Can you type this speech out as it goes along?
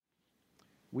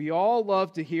We all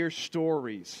love to hear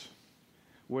stories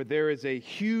where there is a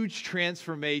huge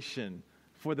transformation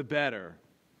for the better,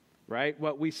 right?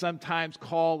 What we sometimes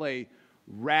call a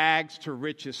rags to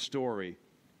riches story.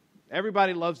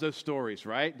 Everybody loves those stories,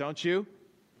 right? Don't you?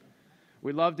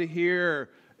 We love to hear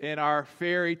in our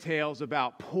fairy tales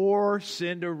about poor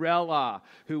Cinderella,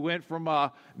 who went from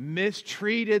a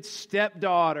mistreated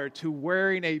stepdaughter to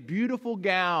wearing a beautiful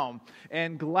gown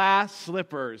and glass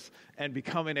slippers and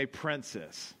becoming a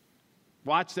princess.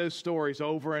 Watch those stories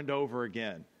over and over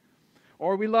again.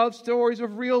 Or we love stories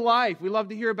of real life. We love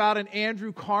to hear about an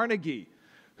Andrew Carnegie,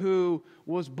 who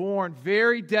was born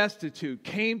very destitute,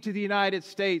 came to the United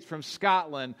States from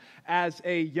Scotland as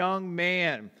a young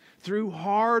man. Through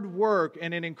hard work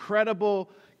and an incredible,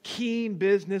 keen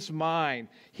business mind,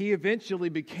 he eventually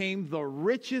became the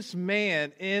richest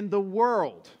man in the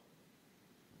world.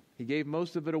 He gave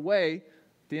most of it away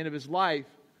at the end of his life.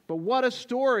 But what a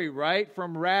story, right?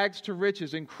 From rags to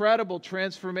riches. Incredible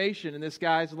transformation in this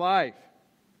guy's life.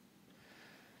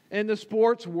 In the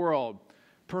sports world,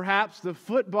 perhaps the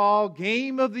football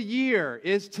game of the year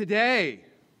is today,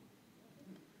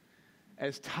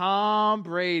 as Tom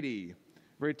Brady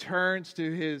returns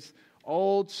to his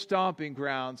old stomping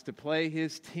grounds to play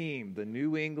his team, the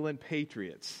New England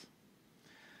Patriots.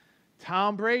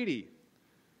 Tom Brady,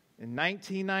 in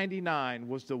 1999,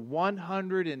 was the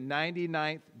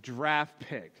 199th draft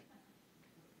pick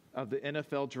of the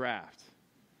NFL draft.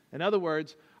 In other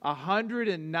words,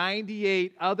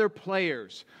 198 other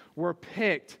players were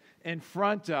picked in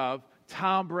front of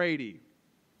Tom Brady.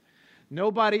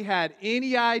 Nobody had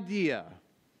any idea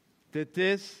that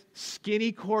this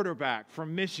skinny quarterback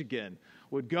from Michigan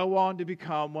would go on to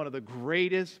become one of the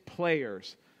greatest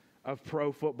players of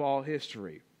pro football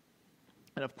history.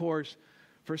 And of course,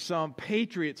 for some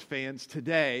Patriots fans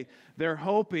today, they're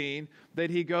hoping that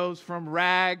he goes from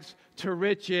rags to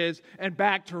riches and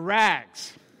back to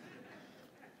rags.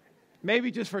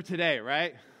 Maybe just for today,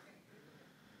 right?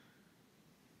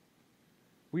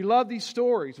 We love these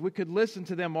stories. We could listen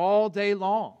to them all day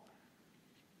long.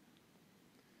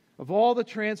 Of all the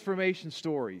transformation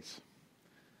stories,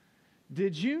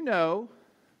 did you know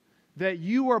that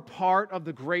you are part of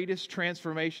the greatest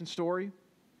transformation story?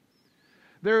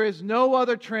 There is no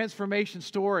other transformation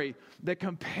story that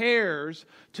compares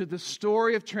to the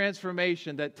story of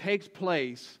transformation that takes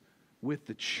place with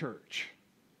the church.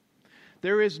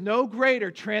 There is no greater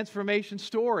transformation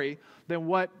story than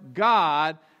what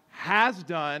God has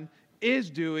done,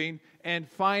 is doing, and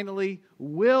finally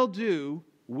will do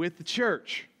with the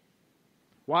church.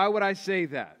 Why would I say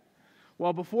that?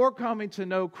 Well, before coming to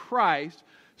know Christ,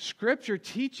 Scripture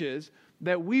teaches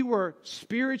that we were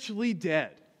spiritually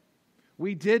dead.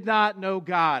 We did not know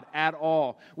God at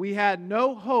all. We had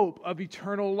no hope of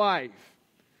eternal life.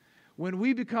 When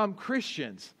we become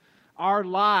Christians, our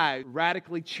lives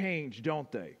radically change,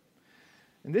 don't they?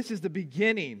 And this is the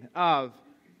beginning of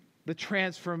the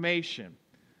transformation.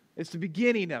 It's the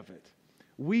beginning of it.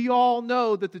 We all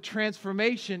know that the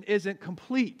transformation isn't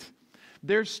complete.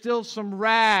 There's still some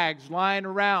rags lying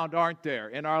around, aren't there,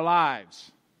 in our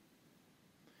lives?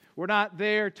 We're not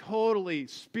there totally,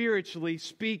 spiritually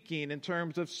speaking, in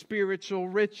terms of spiritual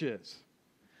riches.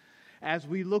 As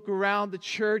we look around the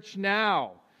church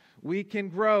now, we can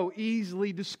grow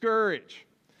easily discouraged.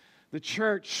 The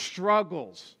church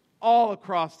struggles all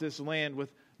across this land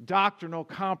with doctrinal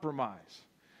compromise.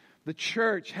 The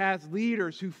church has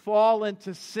leaders who fall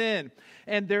into sin,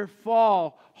 and their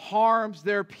fall harms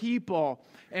their people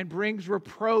and brings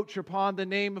reproach upon the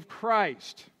name of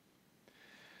Christ.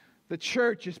 The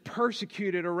church is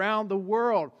persecuted around the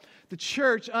world. The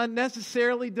church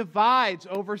unnecessarily divides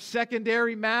over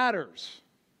secondary matters.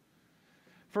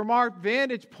 From our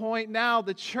vantage point now,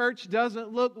 the church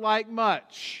doesn't look like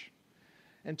much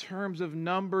in terms of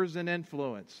numbers and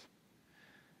influence.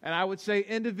 And I would say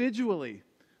individually,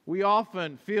 we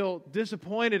often feel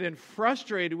disappointed and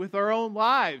frustrated with our own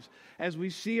lives as we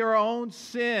see our own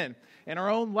sin and our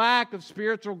own lack of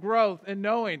spiritual growth, and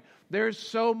knowing there's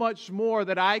so much more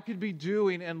that I could be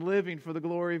doing and living for the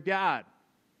glory of God.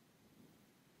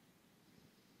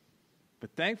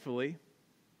 But thankfully,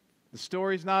 the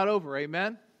story's not over,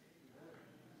 amen?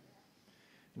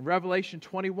 In Revelation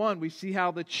 21, we see how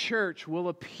the church will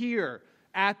appear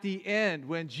at the end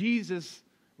when Jesus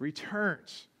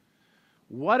returns.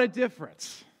 What a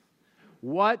difference.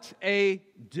 What a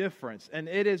difference. And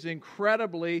it is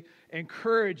incredibly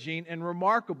encouraging and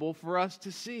remarkable for us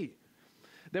to see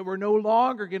that we're no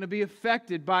longer going to be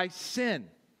affected by sin.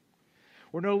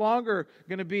 We're no longer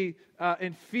going to be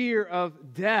in fear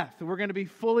of death. We're going to be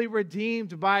fully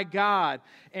redeemed by God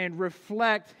and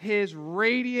reflect His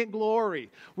radiant glory.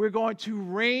 We're going to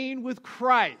reign with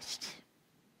Christ.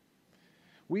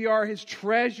 We are His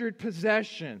treasured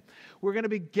possession. We're going to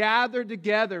be gathered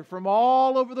together from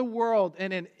all over the world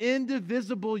in an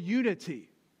indivisible unity.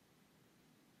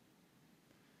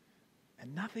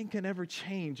 And nothing can ever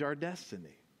change our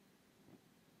destiny.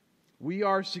 We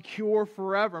are secure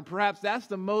forever. And perhaps that's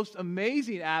the most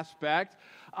amazing aspect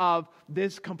of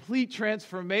this complete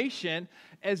transformation,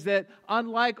 is that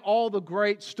unlike all the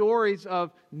great stories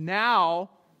of now,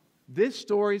 this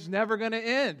story is never going to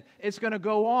end. It's going to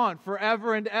go on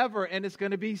forever and ever, and it's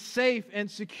going to be safe and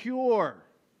secure.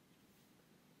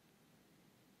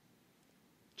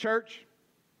 Church,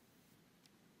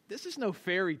 this is no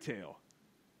fairy tale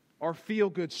or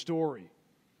feel-good story.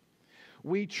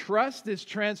 We trust this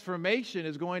transformation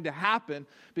is going to happen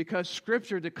because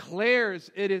Scripture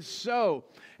declares it is so,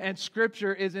 and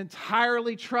Scripture is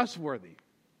entirely trustworthy.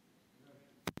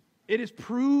 It has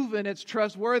proven its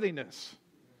trustworthiness.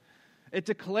 It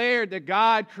declared that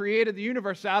God created the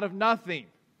universe out of nothing.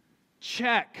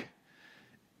 Check.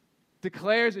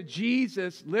 Declares that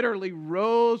Jesus literally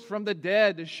rose from the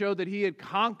dead to show that He had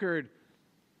conquered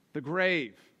the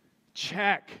grave.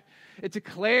 Check. It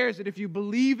declares that if you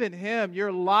believe in Him,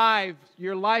 your life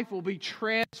will be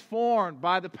transformed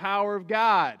by the power of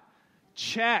God.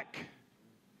 Check.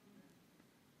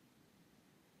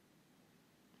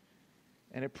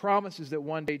 And it promises that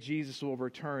one day Jesus will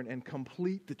return and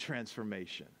complete the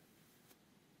transformation.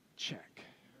 Check.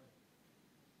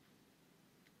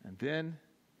 And then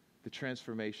the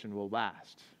transformation will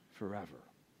last forever.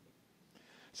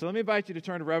 So let me invite you to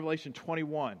turn to Revelation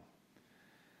 21.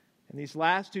 In these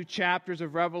last two chapters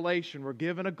of Revelation, we're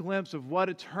given a glimpse of what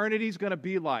eternity is going to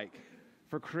be like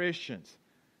for Christians.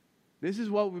 This is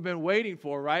what we've been waiting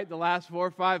for, right? The last 4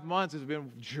 or 5 months has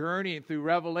been journeying through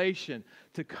Revelation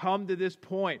to come to this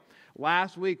point.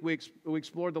 Last week, we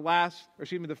explored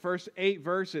the first 8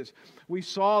 verses. We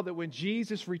saw that when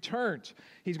Jesus returns,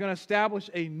 He's going to establish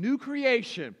a new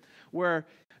creation where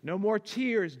no more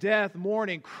tears, death,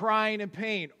 mourning, crying, and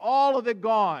pain. All of it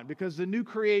gone because the new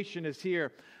creation is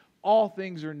here. All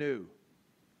things are new.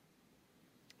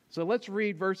 So let's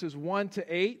read verses 1 to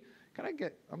 8. I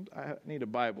need a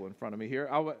Bible in front of me here.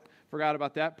 I forgot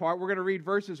about that part. We're going to read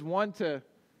verses 1 to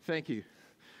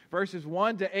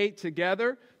 8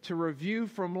 together to review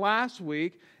from last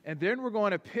week. And then we're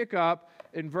going to pick up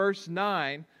in verse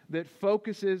 9 that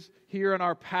focuses here on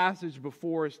our passage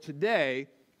before us today,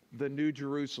 the New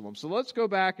Jerusalem. So let's go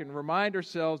back and remind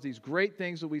ourselves these great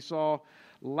things that we saw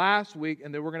last week,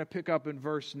 and then we're going to pick up in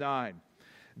verse 9.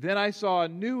 Then I saw a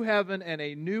new heaven and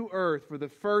a new earth, for the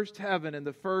first heaven and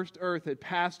the first earth had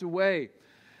passed away,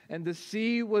 and the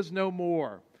sea was no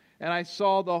more. And I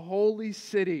saw the holy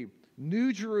city,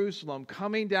 New Jerusalem,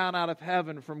 coming down out of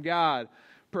heaven from God,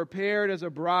 prepared as a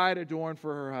bride adorned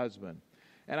for her husband.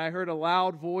 And I heard a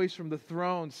loud voice from the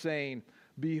throne saying,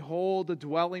 Behold, the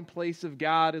dwelling place of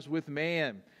God is with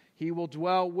man. He will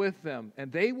dwell with them,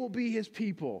 and they will be His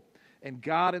people, and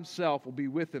God Himself will be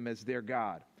with them as their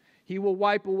God. He will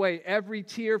wipe away every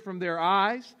tear from their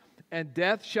eyes, and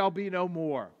death shall be no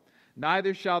more.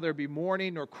 Neither shall there be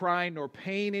mourning, nor crying, nor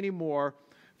pain any more,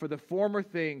 for the former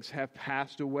things have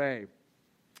passed away.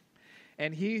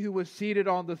 And He who was seated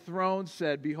on the throne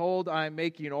said, Behold, I am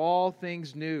making all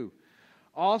things new.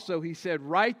 Also, He said,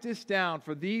 Write this down,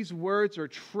 for these words are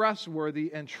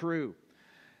trustworthy and true.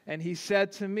 And He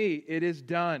said to me, It is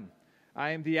done.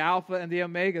 I am the Alpha and the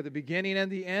Omega, the beginning and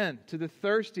the end. To the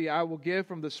thirsty I will give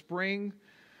from the spring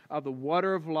of the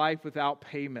water of life without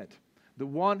payment. The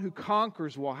one who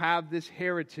conquers will have this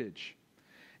heritage,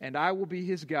 and I will be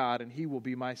his God, and he will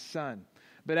be my son.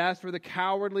 But as for the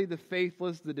cowardly, the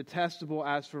faithless, the detestable,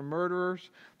 as for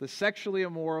murderers, the sexually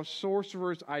immoral,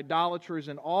 sorcerers, idolaters,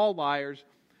 and all liars,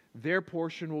 their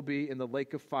portion will be in the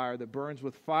lake of fire that burns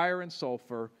with fire and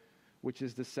sulfur, which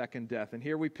is the second death. And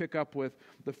here we pick up with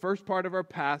the first part of our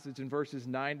passage in verses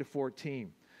 9 to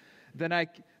 14.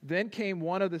 Then came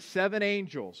one of the 7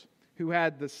 angels who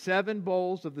had the 7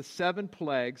 bowls of the 7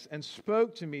 plagues and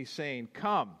spoke to me, saying,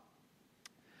 Come,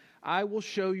 I will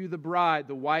show you the bride,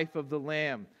 the wife of the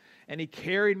Lamb. And he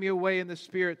carried me away in the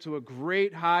Spirit to a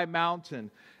great high mountain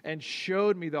and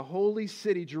showed me the holy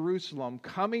city, Jerusalem,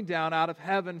 coming down out of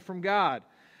heaven from God,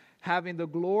 having the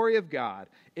glory of God,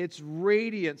 its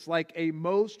radiance like a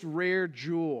most rare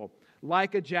jewel,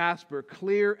 like a jasper,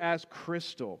 clear as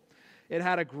crystal. It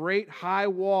had a great high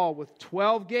wall with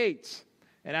 12 gates,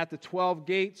 and at the 12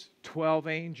 gates, 12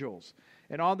 angels.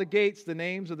 And on the gates, the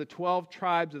names of the 12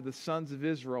 tribes of the sons of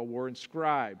Israel were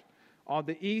inscribed. On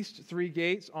the east, 3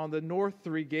 gates. On the north,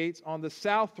 3 gates. On the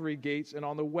south, 3 gates. And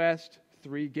on the west,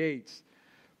 3 gates.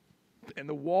 And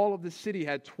the wall of the city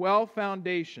had 12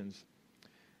 foundations,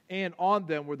 and on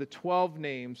them were the 12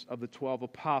 names of the 12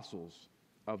 apostles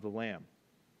of the Lamb.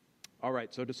 All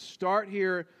right, so to start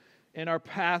here in our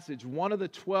passage, one of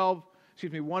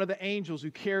the angels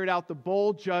who carried out the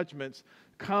bowl judgments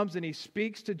comes and he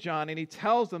speaks to John, and he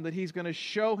tells them that he's going to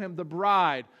show him the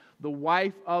bride, the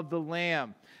wife of the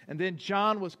Lamb. And then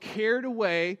John was carried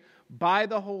away by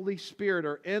the Holy Spirit,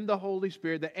 or in the Holy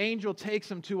Spirit. The angel takes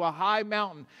him to a high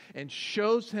mountain and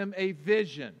shows him a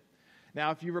vision.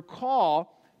 Now, if you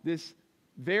recall, this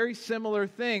very similar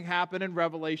thing happened in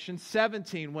Revelation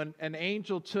 17 when an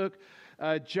angel took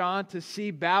John to see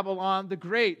Babylon the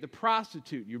Great, the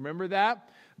prostitute. You remember that?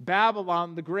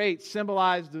 Babylon the Great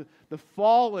symbolized the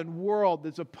fallen world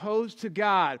that's opposed to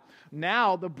God.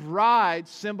 Now the bride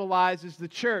symbolizes the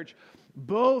church.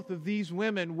 Both of these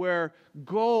women wear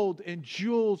gold and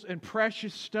jewels and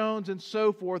precious stones and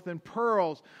so forth and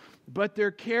pearls, but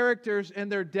their characters and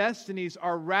their destinies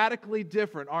are radically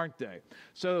different, aren't they?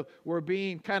 So we're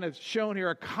being kind of shown here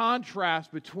a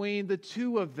contrast between the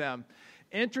two of them.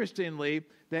 Interestingly,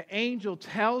 the angel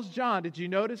tells John, did you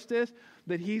notice this?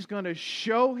 That he's going to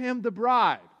show him the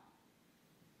bride.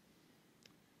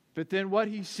 But then what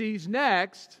he sees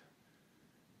next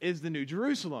is the New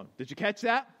Jerusalem. Did you catch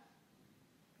that?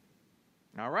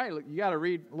 All right, you got to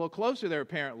read a little closer there,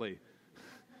 apparently.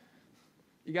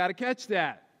 You got to catch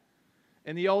that.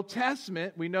 In the Old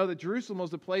Testament, we know that Jerusalem was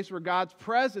the place where God's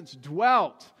presence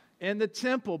dwelt in the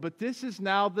temple, but this is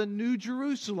now the New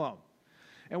Jerusalem.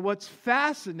 And what's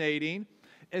fascinating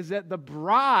is that the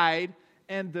bride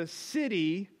and the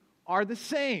city are the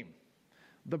same.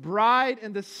 The bride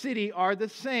and the city are the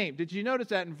same. Did you notice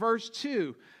that in verse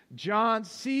 2? John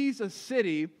sees a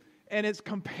city and it's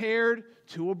compared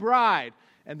to a bride.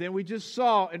 And then we just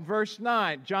saw in verse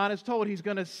 9, John is told he's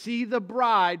going to see the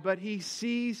bride, but he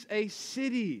sees a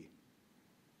city.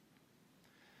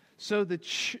 So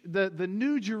the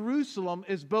New Jerusalem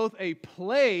is both a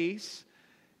place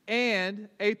and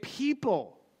a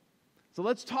people. So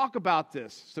let's talk about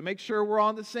this to make sure we're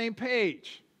on the same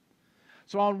page.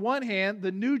 So on one hand,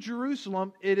 the New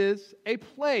Jerusalem, it is a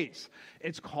place.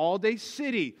 It's called a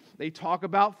city. They talk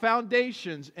about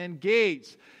foundations and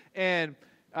gates and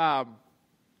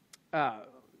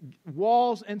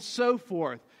walls and so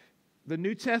forth. The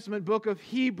New Testament book of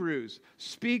Hebrews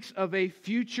speaks of a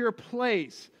future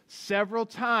place several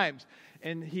times.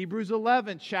 In Hebrews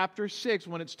 11, chapter 6,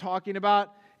 when it's talking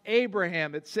about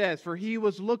Abraham, it says, "For he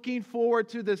was looking forward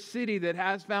to the city that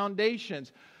has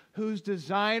foundations, whose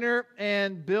designer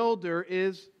and builder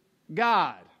is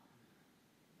God."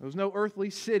 There was no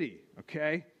earthly city,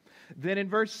 okay? Then in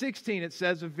verse 16, it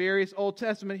says of various Old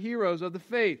Testament heroes of the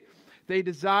faith, they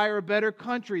desire a better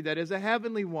country that is a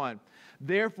heavenly one.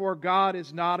 Therefore, God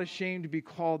is not ashamed to be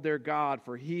called their God,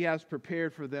 for he has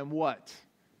prepared for them what?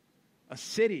 A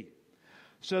city.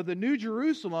 So the New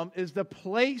Jerusalem is the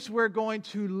place we're going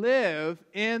to live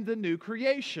in the new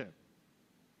creation.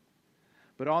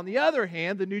 But on the other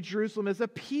hand, the New Jerusalem is a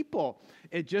people.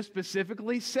 It just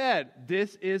specifically said,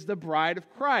 this is the bride of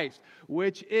Christ,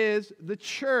 which is the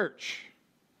church.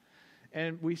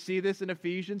 And we see this in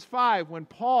Ephesians 5 when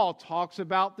Paul talks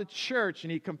about the church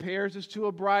and he compares us to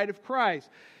a bride of Christ.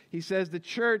 He says the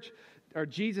church, or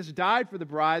Jesus died for the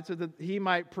bride so that he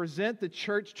might present the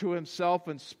church to himself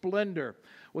in splendor,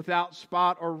 without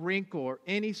spot or wrinkle or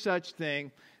any such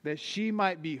thing, that she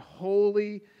might be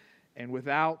holy and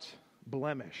without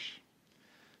blemish.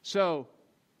 So,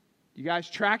 you guys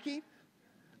tracking?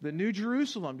 The New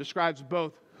Jerusalem describes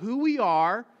both who we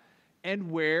are and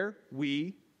where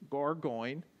we are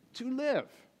going to live.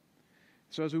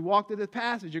 So as we walk through the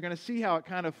passage, you're going to see how it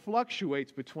kind of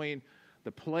fluctuates between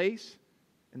the place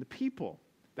and the people.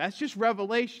 That's just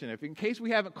Revelation. In case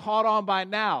we haven't caught on by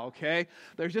now, okay?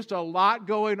 There's just a lot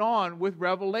going on with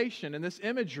Revelation and this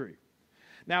imagery.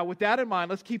 Now, with that in mind,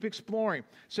 let's keep exploring.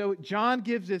 So John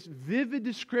gives this vivid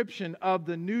description of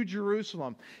the New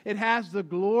Jerusalem. It has the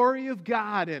glory of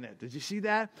God in it. Did you see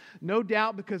that? No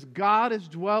doubt, because God is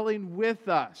dwelling with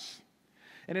us.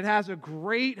 And it has a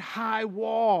great high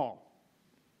wall.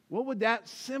 What would that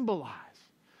symbolize?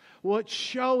 Well, it's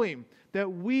showing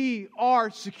that we are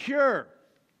secure.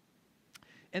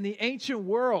 In the ancient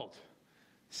world,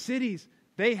 cities,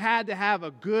 they had to have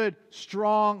a good,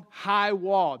 strong, high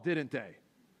wall, didn't they?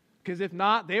 Because if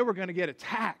not, they were going to get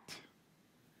attacked.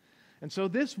 And so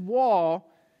this wall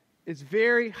is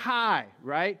very high,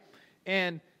 right?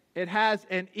 And it has,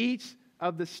 and each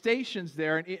of the stations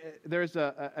there, and there's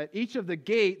at each of the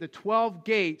 12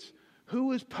 gates,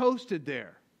 who is posted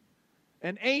there?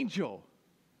 An angel.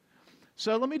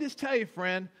 So let me just tell you,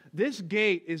 friend, this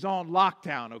gate is on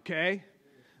lockdown, okay?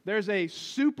 There's a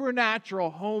supernatural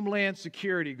homeland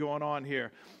security going on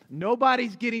here.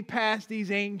 Nobody's getting past these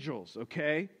angels,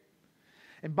 okay?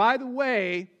 And by the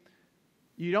way,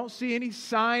 you don't see any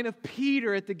sign of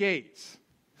Peter at the gates,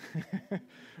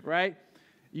 right?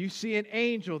 You see an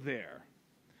angel there.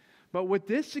 But with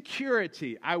this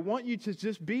security, I want you to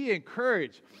just be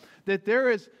encouraged that there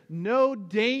is no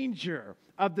danger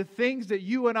of the things that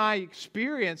you and I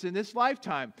experience in this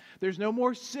lifetime. There's no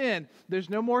more sin. There's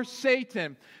no more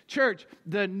Satan. Church,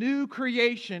 the new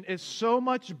creation is so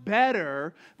much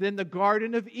better than the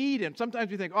Garden of Eden.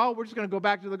 Sometimes we think, oh, we're just going to go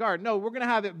back to the garden. No, we're going to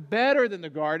have it better than the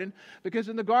garden, because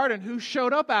in the garden, who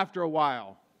showed up after a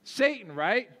while? Satan,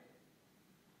 right?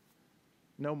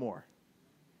 No more.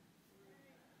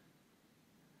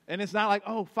 And it's not like,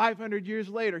 500 years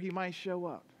later, he might show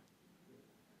up.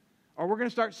 Or we're going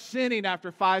to start sinning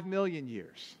after 5 million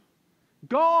years.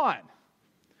 Gone.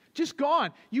 Just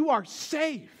gone. You are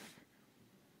safe.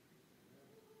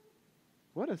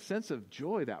 What a sense of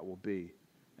joy that will be,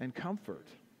 and comfort.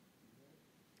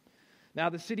 Now,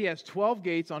 the city has 12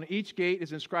 gates. On each gate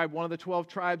is inscribed one of the 12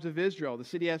 tribes of Israel. The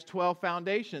city has 12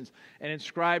 foundations, and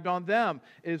inscribed on them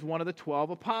is one of the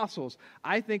 12 apostles.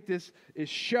 I think this is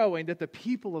showing that the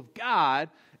people of God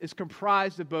is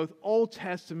comprised of both Old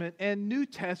Testament and New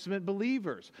Testament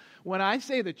believers. When I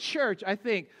say the church, I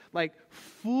think like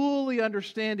fully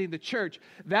understanding the church.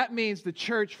 That means the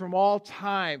church from all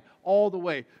time, all the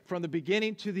way, from the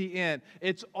beginning to the end.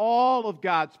 It's all of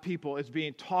God's people is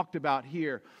being talked about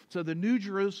here. So the New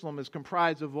Jerusalem is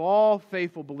comprised of all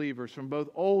faithful believers from both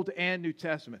Old and New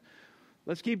Testament.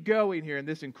 Let's keep going here in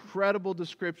this incredible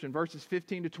description, verses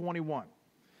 15 to 21.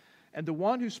 And the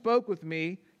one who spoke with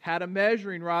me had a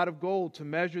measuring rod of gold to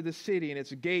measure the city and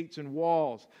its gates and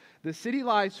walls. The city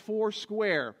lies 4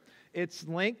 square, its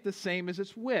length the same as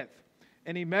its width.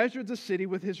 And he measured the city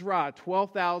with his rod,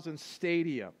 12,000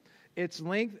 stadia. Its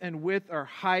length and width are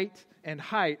height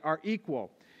are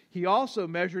equal. He also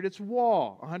measured its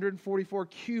wall, 144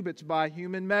 cubits by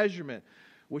human measurement,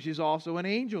 which is also an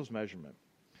angel's measurement.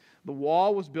 The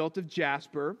wall was built of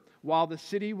jasper, while the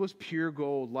city was pure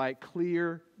gold, like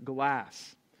clear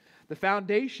glass. The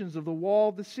foundations of the wall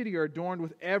of the city are adorned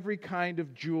with every kind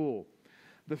of jewel.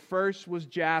 The first was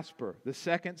jasper, the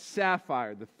second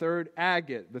sapphire, the third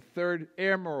agate, the third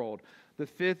emerald, the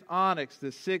fifth onyx,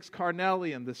 the sixth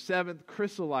carnelian, the seventh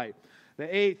chrysolite,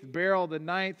 the eighth beryl, the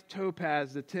ninth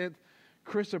topaz, the 10th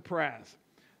chrysoprase,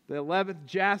 the 11th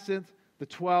jacinth, the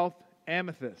 12th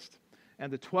amethyst.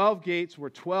 And the 12 gates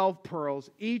were 12 pearls,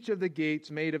 each of the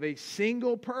gates made of a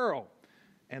single pearl.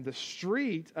 And the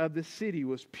street of the city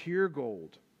was pure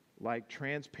gold, like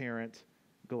transparent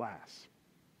glass.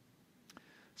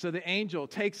 So the angel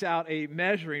takes out a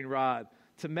measuring rod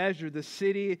to measure the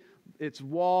city, its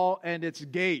wall, and its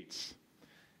gates.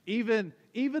 Even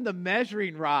the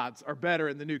measuring rods are better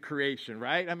in the new creation,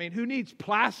 right? I mean, who needs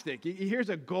plastic? Here's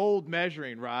a gold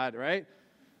measuring rod, right?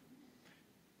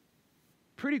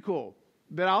 Pretty cool.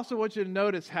 But I also want you to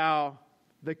notice how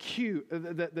the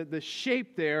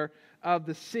shape there of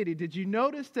the city. Did you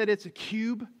notice that it's a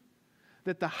cube?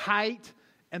 That the height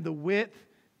and the width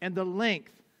and the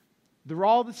length, they're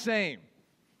all the same.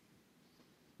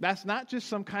 That's not just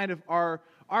some kind of our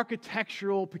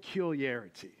architectural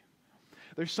peculiarity.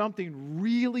 There's something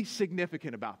really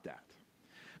significant about that.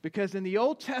 Because in the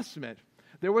Old Testament,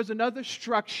 there was another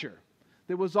structure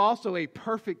that was also a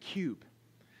perfect cube.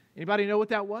 Anybody know what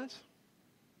that was?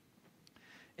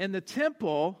 In the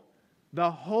temple, the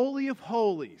Holy of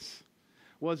Holies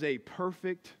was a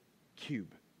perfect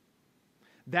cube.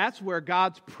 That's where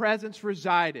God's presence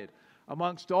resided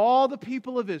amongst all the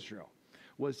people of Israel,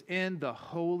 was in the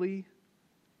Holy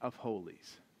of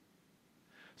Holies.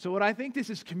 So what I think this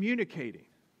is communicating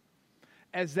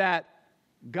is that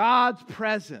God's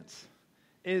presence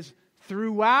is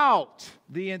throughout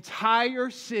the entire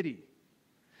city.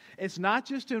 It's not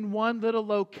just in one little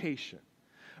location,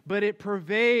 but it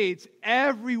pervades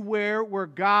everywhere where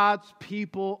God's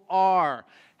people are.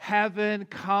 Heaven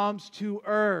comes to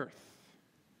earth.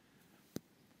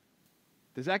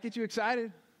 Does that get you excited?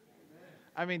 Amen.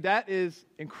 I mean, that is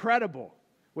incredible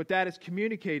what that is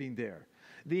communicating there.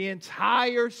 The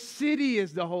entire city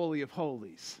is the Holy of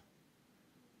Holies.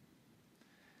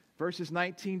 Verses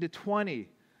 19 to 20,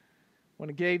 when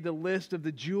it gave the list of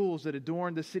the jewels that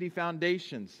adorned the city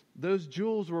foundations, those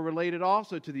jewels were related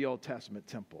also to the Old Testament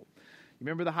temple.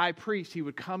 remember the high priest, he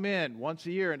would come in once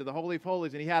a year into the Holy of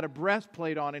Holies, and he had a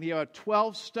breastplate on, and he had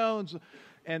 12 stones,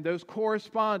 and those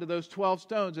correspond to those 12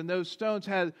 stones, and those stones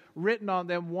had written on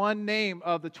them one name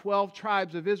of the 12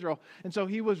 tribes of Israel. And so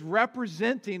he was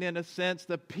representing, in a sense,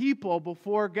 the people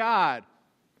before God.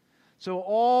 So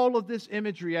all of this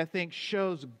imagery, I think,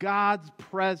 shows God's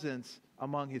presence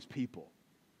among his people.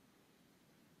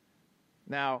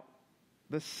 Now,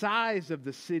 the size of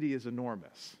the city is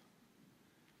enormous.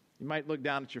 You might look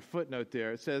down at your footnote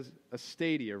there. It says a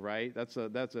stadia, right? That's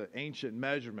an ancient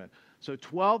measurement. So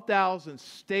 12,000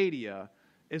 stadia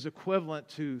is equivalent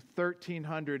to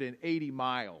 1,380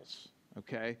 miles,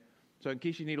 okay? So in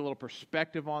case you need a little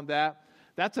perspective on that,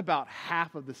 that's about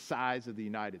half of the size of the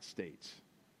United States,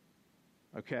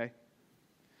 okay?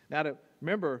 Now,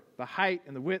 remember, the height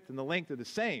and the width and the length are the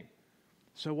same.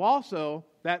 So also,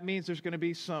 that means there's going to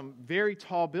be some very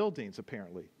tall buildings,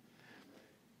 apparently.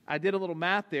 I did a little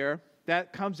math there.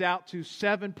 That comes out to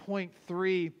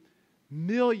 7.3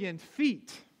 million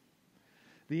feet.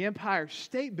 The Empire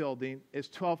State Building is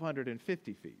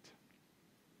 1,250 feet.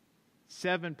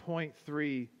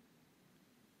 7.3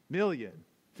 million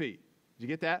feet. Did you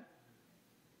get that?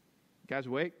 You guys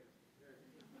awake?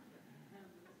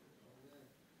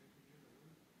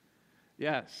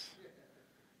 Yes.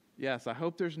 Yes, I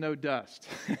hope there's no dust.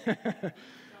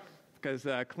 Because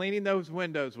cleaning those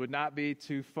windows would not be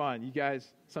too fun. You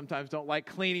guys sometimes don't like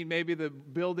cleaning maybe the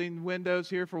building windows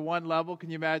here for one level. Can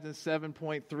you imagine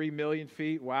 7.3 million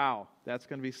feet? Wow, that's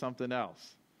going to be something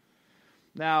else.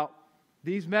 Now,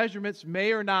 these measurements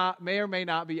may or may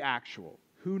not be actual.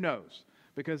 Who knows?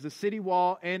 Because the city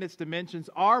wall and its dimensions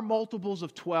are multiples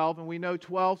of 12, and we know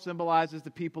 12 symbolizes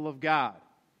the people of God.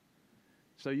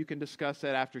 So you can discuss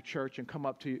that after church and come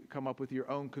up with your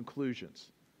own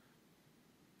conclusions.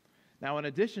 Now, in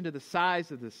addition to the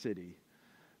size of the city,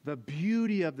 the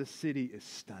beauty of the city is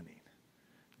stunning.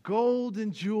 Gold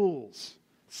and jewels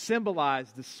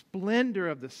symbolize the splendor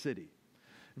of the city.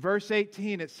 Verse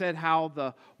 18, it said how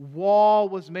the wall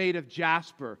was made of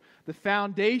jasper. The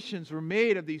foundations were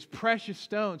made of these precious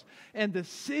stones. And the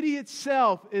city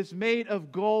itself is made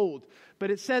of gold. But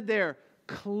it said there,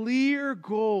 clear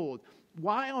gold.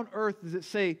 Why on earth does it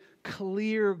say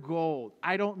clear gold?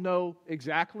 I don't know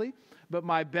exactly. But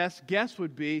my best guess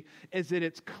would be is that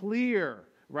it's clear,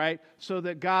 right? So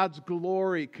that God's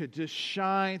glory could just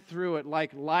shine through it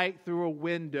like light through a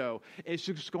window. It's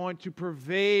just going to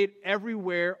pervade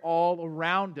everywhere all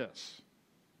around us.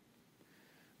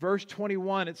 Verse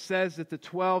 21, it says that the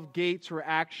 12 gates were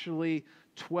actually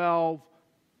 12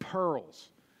 pearls.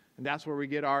 And that's where we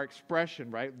get our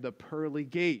expression, right? The pearly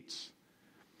gates.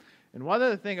 And one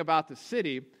other thing about the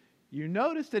city, you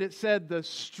notice that it said the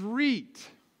street,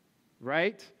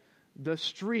 right? The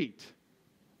street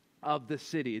of the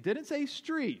city. It didn't say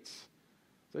streets.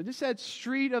 So it just said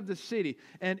street of the city.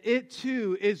 And it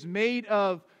too is made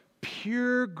of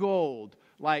pure gold,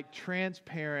 like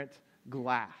transparent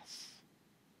glass.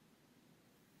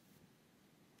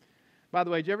 By the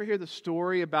way, did you ever hear the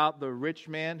story about the rich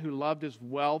man who loved his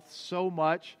wealth so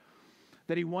much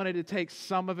that he wanted to take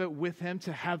some of it with him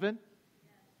to heaven?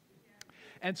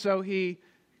 And so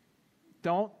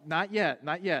not yet.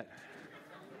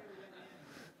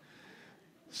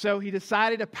 So he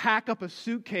decided to pack up a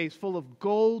suitcase full of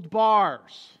gold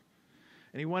bars.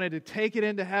 And he wanted to take it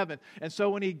into heaven. And so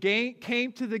when he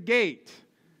came to the gate,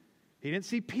 he didn't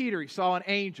see Peter. He saw an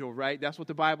angel, right? That's what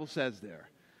the Bible says there.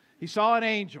 He saw an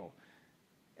angel.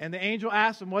 And the angel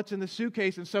asked him, what's in the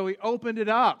suitcase? And so he opened it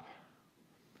up.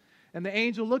 And the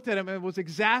angel looked at him and was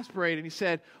exasperated. He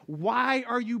said, why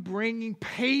are you bringing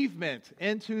pavement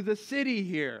into the city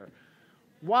here?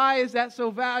 Why is that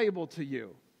so valuable to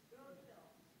you?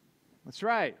 That's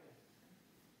right.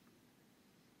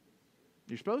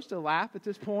 You're supposed to laugh at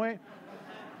this point.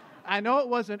 I know it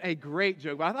wasn't a great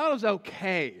joke, but I thought it was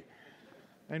okay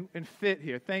and fit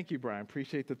here. Thank you, Brian.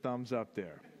 Appreciate the thumbs up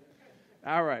there.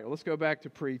 All right, let's go back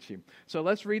to preaching. So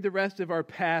let's read the rest of our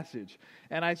passage.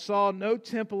 And I saw no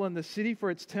temple in the city, for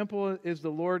its temple is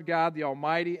the Lord God, the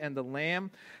Almighty, and the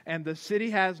Lamb. And the city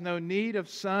has no need of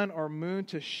sun or moon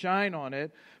to shine on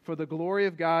it, for the glory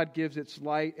of God gives its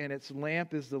light, and its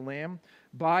lamp is the Lamb.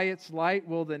 By its light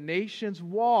will the nations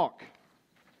walk,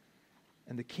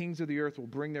 and the kings of the earth will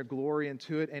bring their glory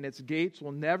into it, and its gates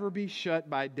will never be shut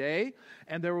by day,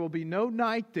 and there will be no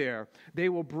night there. They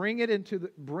will bring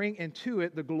into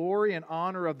it the glory and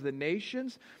honor of the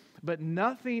nations, but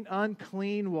nothing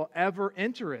unclean will ever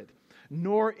enter it,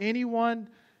 nor anyone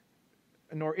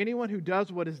who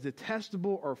does what is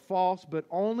detestable or false, but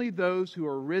only those who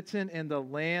are written in the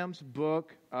Lamb's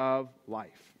book of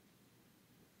life.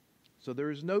 So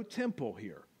there is no temple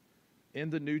here. in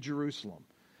the New Jerusalem.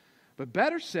 But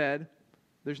better said,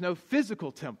 there's no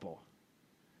physical temple.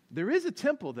 There is a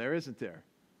temple there, isn't there?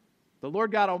 The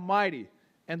Lord God Almighty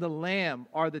and the Lamb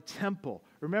are the temple.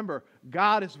 Remember,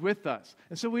 God is with us.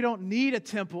 And so we don't need a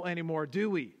temple anymore, do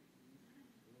we?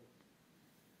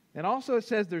 And also it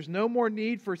says there's no more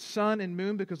need for sun and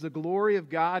moon because the glory of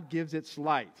God gives its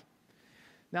light.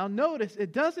 Now notice,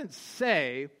 it doesn't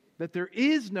say that there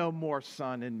is no more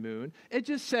sun and moon. It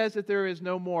just says that there is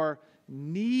no more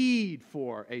need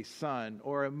for a sun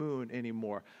or a moon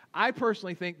anymore. I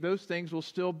personally think those things will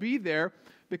still be there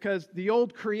because the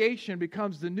old creation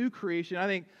becomes the new creation. I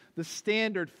think the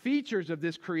standard features of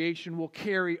this creation will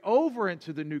carry over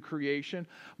into the new creation,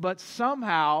 but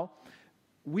somehow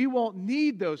we won't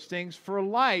need those things for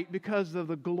light because of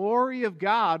the glory of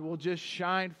God will just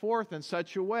shine forth in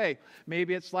such a way.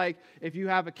 Maybe it's like if you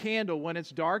have a candle, when it's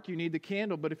dark, you need the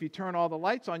candle, but if you turn all the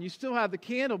lights on, you still have the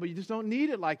candle, but you just don't need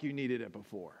it like you needed it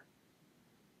before.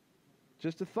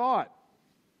 Just a thought.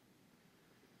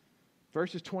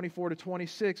 Verses 24 to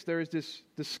 26, there is this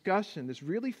discussion, this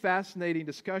really fascinating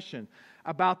discussion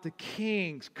about the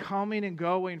kings coming and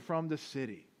going from the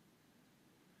city.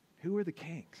 Who are the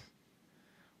kings?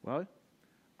 Well,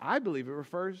 I believe it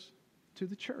refers to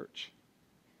the church.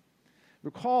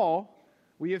 Recall,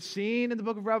 we have seen in the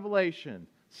book of Revelation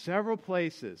several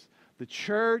places the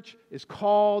church is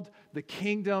called the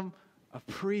kingdom of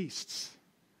priests.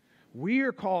 We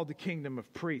are called the kingdom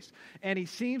of priests. And he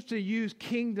seems to use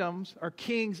kingdoms or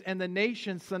kings and the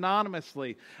nations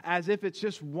synonymously as if it's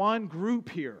just one group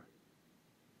here.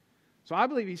 So I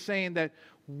believe he's saying that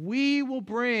we will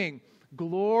bring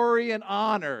glory and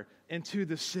honor into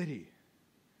the city.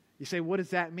 You say, what does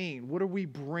that mean? What are we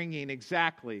bringing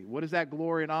exactly? What is that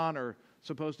glory and honor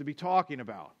supposed to be talking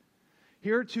about?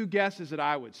 Here are two guesses that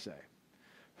I would say.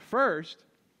 First,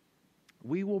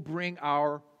 we will bring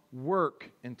our work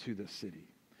into the city.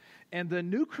 And the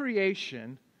new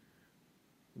creation,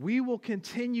 we will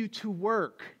continue to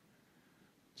work.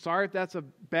 Sorry if that's a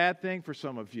bad thing for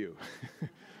some of you.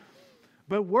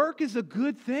 But work is a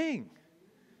good thing.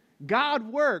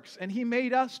 God works, and He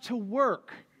made us to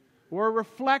work. We're a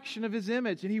reflection of His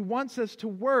image, and He wants us to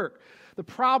work. The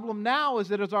problem now is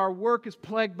that as our work is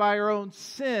plagued by our own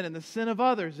sin and the sin of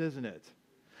others, isn't it?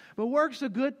 But work's a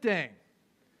good thing.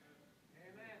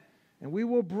 Amen. And we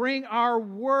will bring our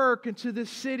work into the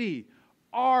city.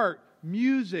 Art,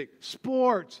 music,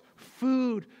 sports,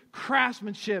 food,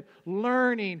 craftsmanship,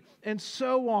 learning, and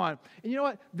so on. And you know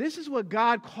what? This is what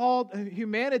God called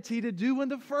humanity to do in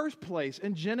the first place.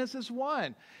 In Genesis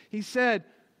 1, He said,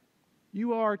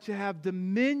 you are to have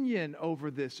dominion over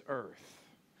this earth.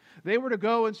 They were to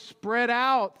go and spread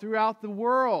out throughout the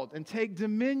world and take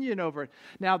dominion over it.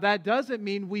 Now, that doesn't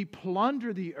mean we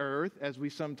plunder the earth, as we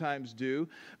sometimes do,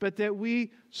 but that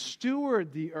we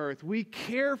steward the earth. We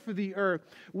care for the earth.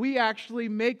 We actually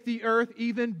make the earth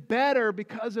even better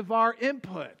because of our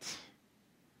input.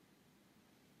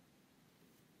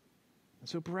 And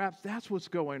so perhaps that's what's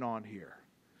going on here.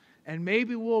 And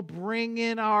maybe we'll bring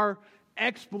in our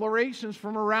explorations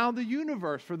from around the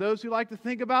universe, for those who like to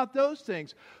think about those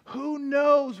things. Who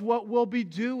knows what we'll be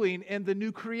doing in the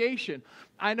new creation?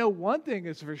 I know one thing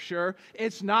is for sure,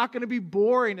 it's not going to be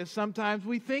boring as sometimes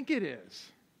we think it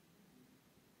is.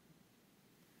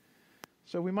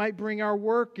 So we might bring our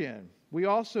work in. We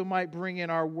also might bring in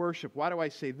our worship. Why do I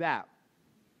say that?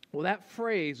 Well, that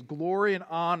phrase, glory and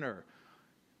honor,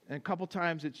 and a couple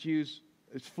times it's used,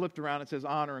 it's flipped around, it says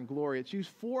honor and glory. It's used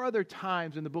 4 other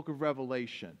times in the book of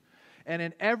Revelation. And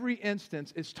in every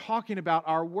instance, it's talking about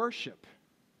our worship.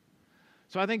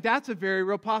 So I think that's a very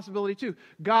real possibility too.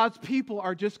 God's people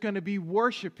are just going to be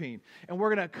worshiping. And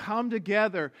we're going to come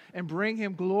together and bring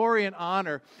Him glory and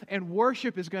honor. And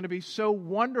worship is going to be so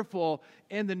wonderful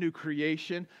in the new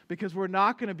creation because we're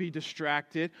not going to be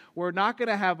distracted. We're not going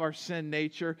to have our sin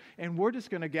nature. And we're just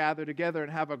going to gather together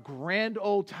and have a grand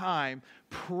old time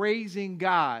praising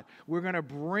God. We're going to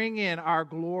bring in our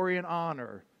glory and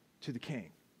honor to the King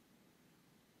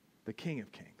of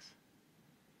Kings.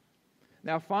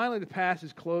 Now, finally, the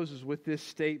passage closes with this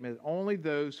statement: only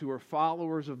those who are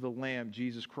followers of the Lamb,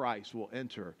 Jesus Christ, will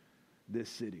enter this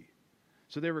city.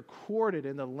 So they're recorded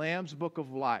in the Lamb's book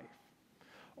of life.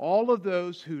 All of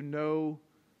those who know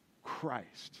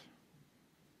Christ.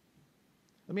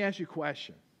 Let me ask you a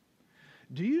question.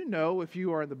 Do you know if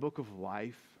you are in the book of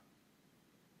life?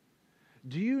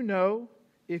 Do you know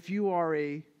if you are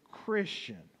a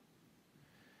Christian?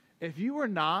 If you are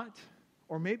not,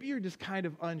 or maybe you're just kind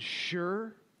of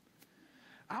unsure,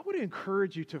 I would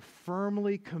encourage you to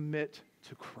firmly commit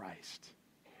to Christ.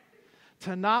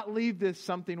 To not leave this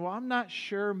something, well, I'm not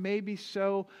sure, maybe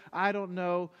so, I don't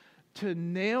know. to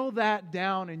nail that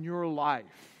down in your life,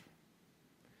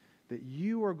 that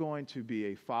you are going to be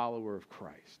a follower of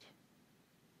Christ.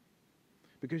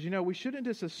 Because, we shouldn't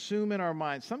just assume in our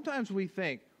minds. Sometimes we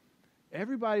think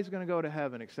everybody's going to go to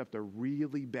heaven except the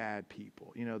really bad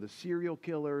people. The serial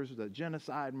killers, the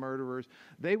genocide murderers,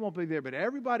 they won't be there, but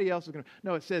everybody else is going to.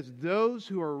 No, it says those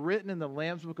who are written in the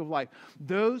Lamb's Book of Life,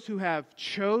 those who have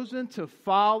chosen to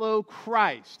follow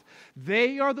Christ,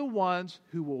 they are the ones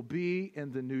who will be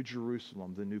in the New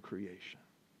Jerusalem, the new creation.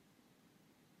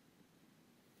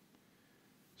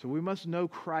 So we must know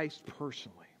Christ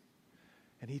personally.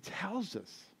 And he tells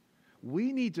us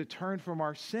we need to turn from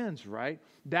our sins, right?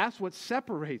 That's what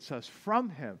separates us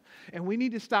from him. And we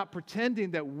need to stop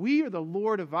pretending that we are the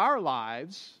Lord of our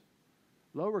lives,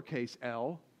 lowercase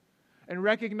l, and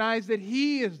recognize that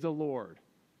he is the Lord,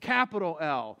 capital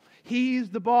L. He's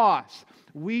the boss.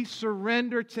 We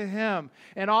surrender to him.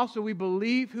 And also we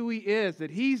believe who he is,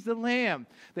 that he's the Lamb,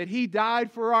 that he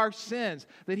died for our sins,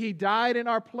 that he died in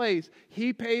our place.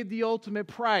 He paid the ultimate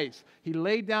price. He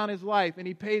laid down his life and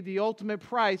he paid the ultimate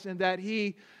price, and that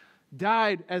he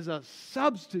died as a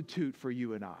substitute for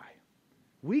you and I.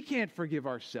 We can't forgive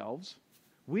ourselves.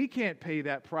 We can't pay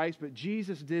that price, but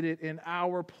Jesus did it in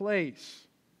our place.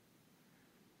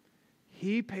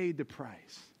 He paid the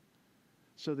price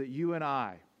so that you and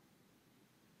I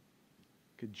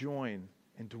could join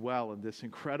and dwell in this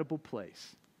incredible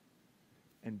place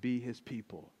and be his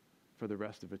people for the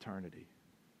rest of eternity.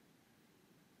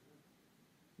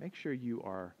 Make sure you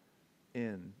are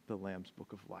in the Lamb's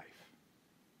Book of Life.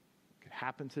 It could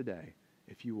happen today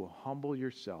if you will humble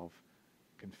yourself,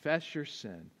 confess your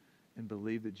sin, and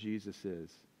believe that Jesus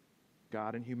is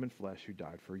God in human flesh who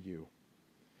died for you.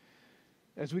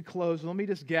 As we close, let me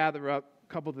just gather up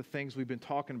a couple of the things we've been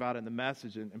talking about in the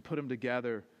message and put them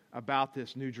together about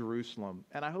this New Jerusalem.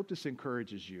 And I hope this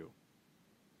encourages you.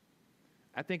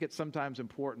 I think it's sometimes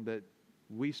important that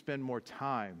we spend more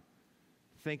time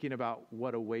thinking about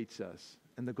what awaits us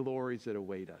and the glories that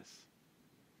await us.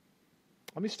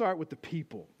 Let me start with the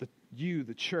people,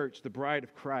 the church, the bride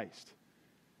of Christ.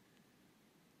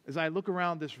 As I look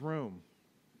around this room,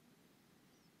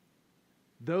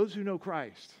 those who know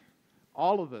Christ,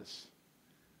 all of us,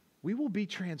 we will be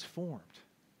transformed.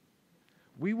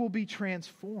 We will be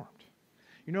transformed.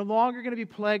 You're no longer going to be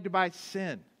plagued by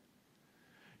sin.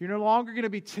 You're no longer going to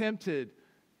be tempted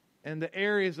in the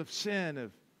areas of sin,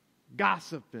 of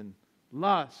gossip and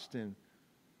lust and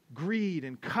greed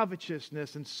and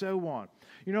covetousness and so on.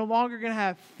 You're no longer going to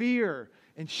have fear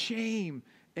and shame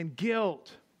and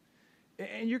guilt.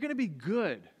 And you're going to be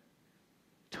good.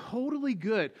 Totally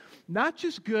good. Not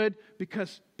just good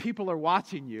because people are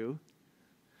watching you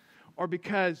or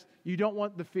because you don't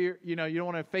want the fear, you don't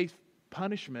want to face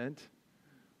punishment,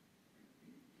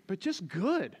 but just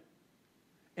good.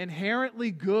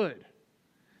 Inherently good.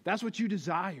 That's what you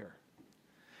desire.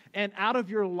 And out of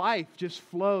your life just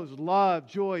flows love,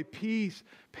 joy, peace,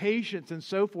 patience, and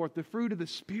so forth, the fruit of the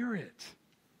Spirit.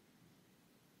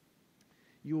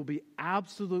 You will be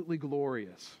absolutely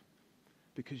glorious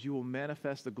because you will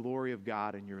manifest the glory of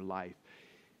God in your life.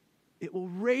 It will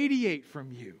radiate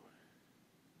from you.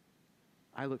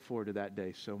 I look forward to that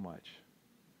day so much.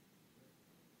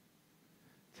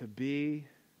 To be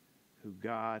who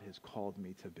God has called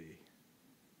me to be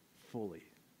fully.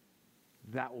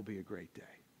 That will be a great day.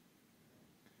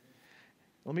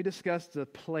 Let me discuss the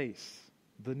place,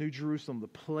 the New Jerusalem, the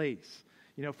place.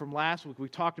 From last week, we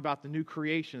talked about the new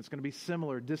creation. It's going to be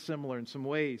similar, dissimilar in some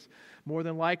ways. More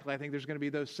than likely, I think there's going to be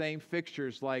those same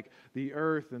fixtures like the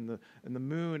earth and the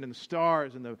moon and the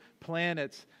stars and the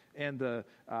planets and the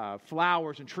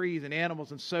flowers and trees and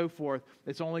animals and so forth.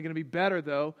 It's only going to be better,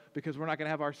 though, because we're not going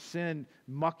to have our sin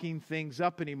mucking things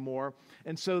up anymore.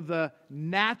 And so the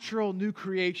natural new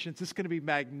creation, it's going to be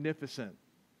magnificent.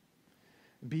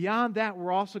 Beyond that,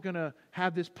 we're also going to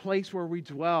have this place where we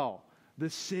dwell, the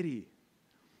city.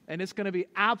 And it's going to be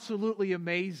absolutely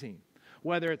amazing.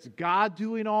 Whether it's God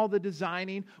doing all the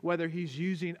designing, whether He's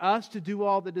using us to do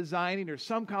all the designing, or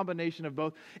some combination of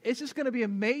both. It's just going to be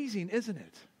amazing, isn't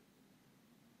it?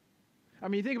 I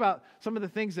mean, you think about some of the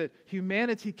things that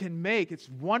humanity can make. It's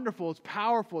wonderful, it's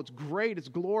powerful, it's great, it's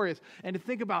glorious. And to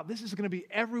think about this is going to be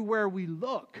everywhere we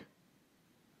look.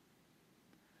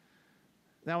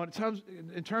 Now, in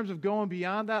terms of going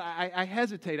beyond that, I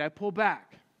hesitate, I pull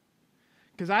back.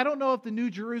 Because I don't know if the New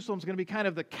Jerusalem is going to be kind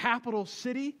of the capital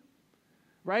city,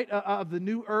 right, of the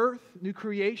new earth, new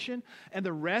creation, and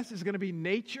the rest is going to be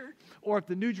nature, or if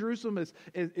the New Jerusalem is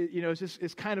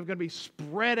kind of going to be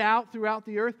spread out throughout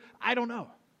the earth. I don't know.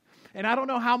 And I don't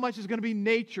know how much is going to be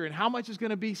nature and how much is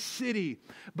going to be city.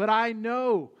 But I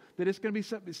know that it's going to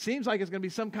be it seems like it's going to be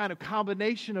some kind of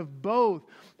combination of both,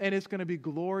 and it's going to be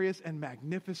glorious and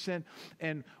magnificent.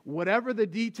 And whatever the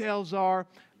details are,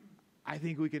 I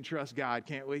think we can trust God,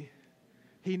 can't we?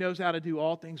 He knows how to do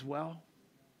all things well.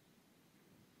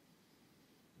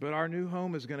 But our new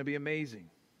home is going to be amazing.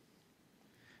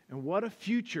 And what a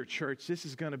future, church, this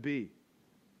is going to be.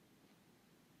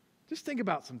 Just think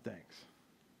about some things.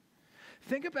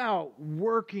 Think about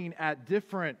working at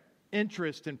different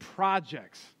interests and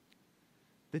projects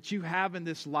that you have in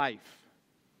this life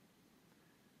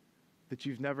that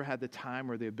you've never had the time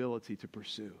or the ability to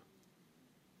pursue.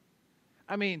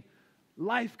 I mean,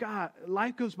 life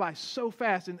goes by so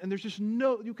fast, and there's just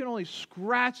you can only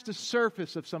scratch the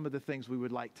surface of some of the things we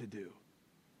would like to do.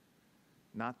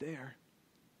 Not there.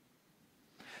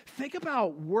 Think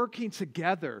about working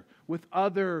together with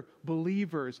other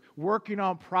believers, working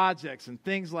on projects and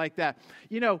things like that.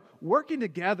 You know, working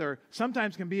together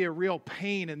sometimes can be a real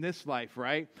pain in this life,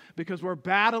 right? Because we're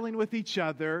battling with each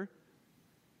other,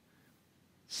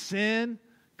 sin,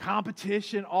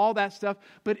 competition, all that stuff.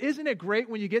 But isn't it great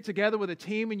when you get together with a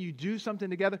team and you do something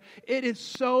together? It is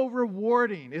so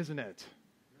rewarding, isn't it?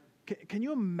 Can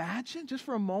you imagine just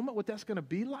for a moment what that's going to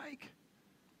be like?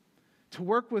 To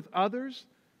work with others,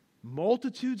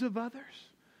 multitudes of others,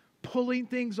 pulling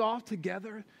things off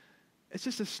together. It's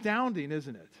just astounding,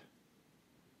 isn't it?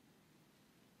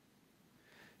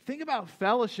 Think about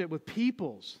fellowship with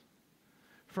peoples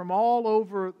from all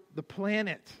over the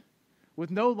planet with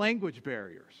no language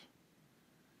barriers.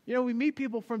 You know, we meet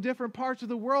people from different parts of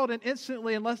the world, and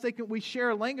instantly, unless we share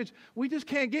a language, we just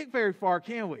can't get very far,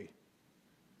 can we?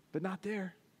 But not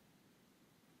there.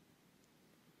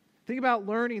 Think about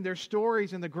learning their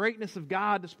stories and the greatness of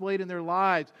God displayed in their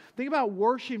lives. Think about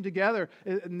worshiping together,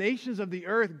 nations of the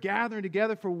earth gathering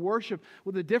together for worship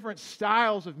with the different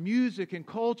styles of music and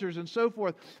cultures and so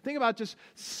forth. Think about just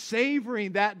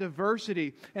savoring that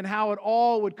diversity and how it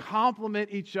all would complement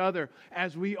each other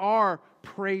as we are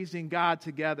praising God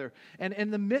together. And in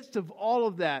the midst of all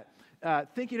of that,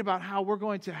 thinking about how we're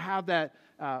going to have that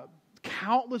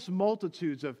countless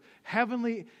multitudes of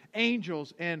heavenly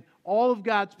angels and all of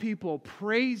God's people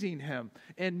praising Him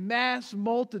in mass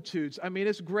multitudes. I mean,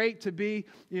 it's great to be,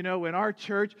 in our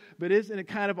church, but isn't it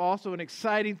kind of also an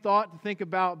exciting thought to think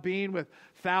about being with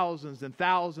thousands and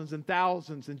thousands and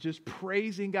thousands and just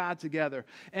praising God together?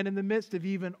 And in the midst of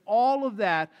even all of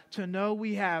that, to know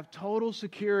we have total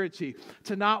security,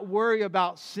 to not worry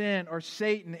about sin or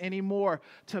Satan anymore,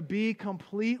 to be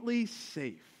completely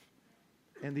safe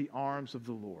in the arms of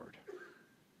the Lord.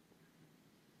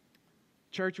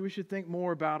 Church, we should think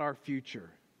more about our future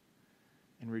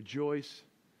and rejoice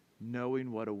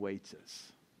knowing what awaits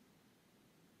us.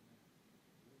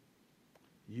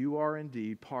 You are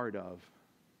indeed part of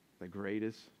the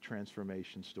greatest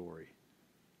transformation story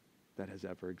that has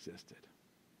ever existed.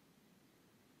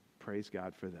 Praise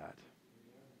God for that.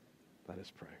 Let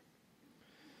us pray.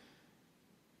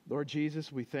 Lord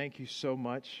Jesus, we thank you so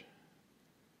much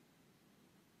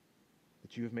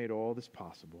that you have made all this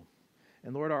possible.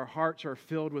 And Lord, our hearts are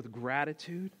filled with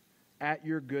gratitude at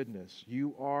your goodness.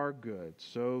 You are good,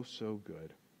 so, so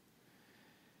good.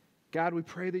 God, we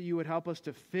pray that you would help us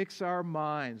to fix our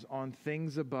minds on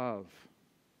things above.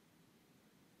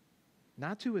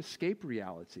 Not to escape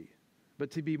reality, but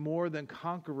to be more than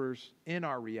conquerors in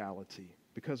our reality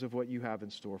because of what you have in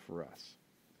store for us.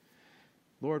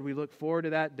 Lord, we look forward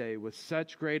to that day with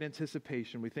such great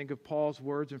anticipation. We think of Paul's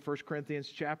words in 1 Corinthians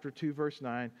chapter 2, verse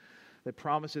 9, that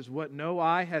promises what no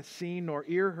eye has seen, nor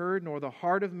ear heard, nor the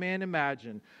heart of man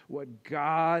imagined, what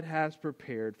God has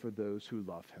prepared for those who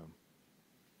love him.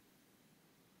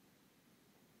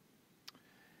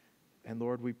 And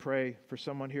Lord, we pray for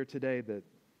someone here today that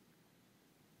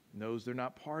knows they're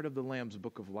not part of the Lamb's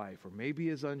Book of Life, or maybe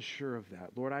is unsure of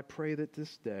that. Lord, I pray that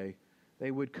this day they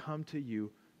would come to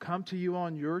you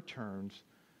on your terms,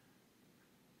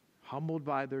 humbled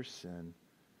by their sin,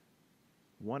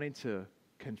 wanting to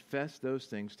confess those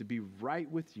things, to be right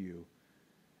with you,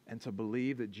 and to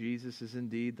believe that Jesus is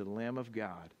indeed the Lamb of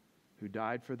God who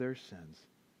died for their sins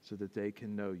so that they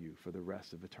can know you for the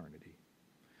rest of eternity.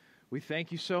 We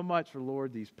thank you so much for,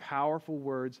 Lord, these powerful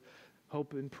words.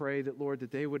 Hope and pray that, Lord,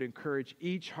 that they would encourage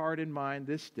each heart and mind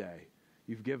this day.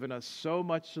 You've given us so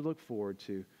much to look forward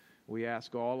to. We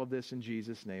ask all of this in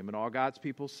Jesus' name. And all God's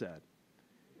people said,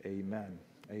 amen.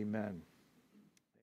 Amen.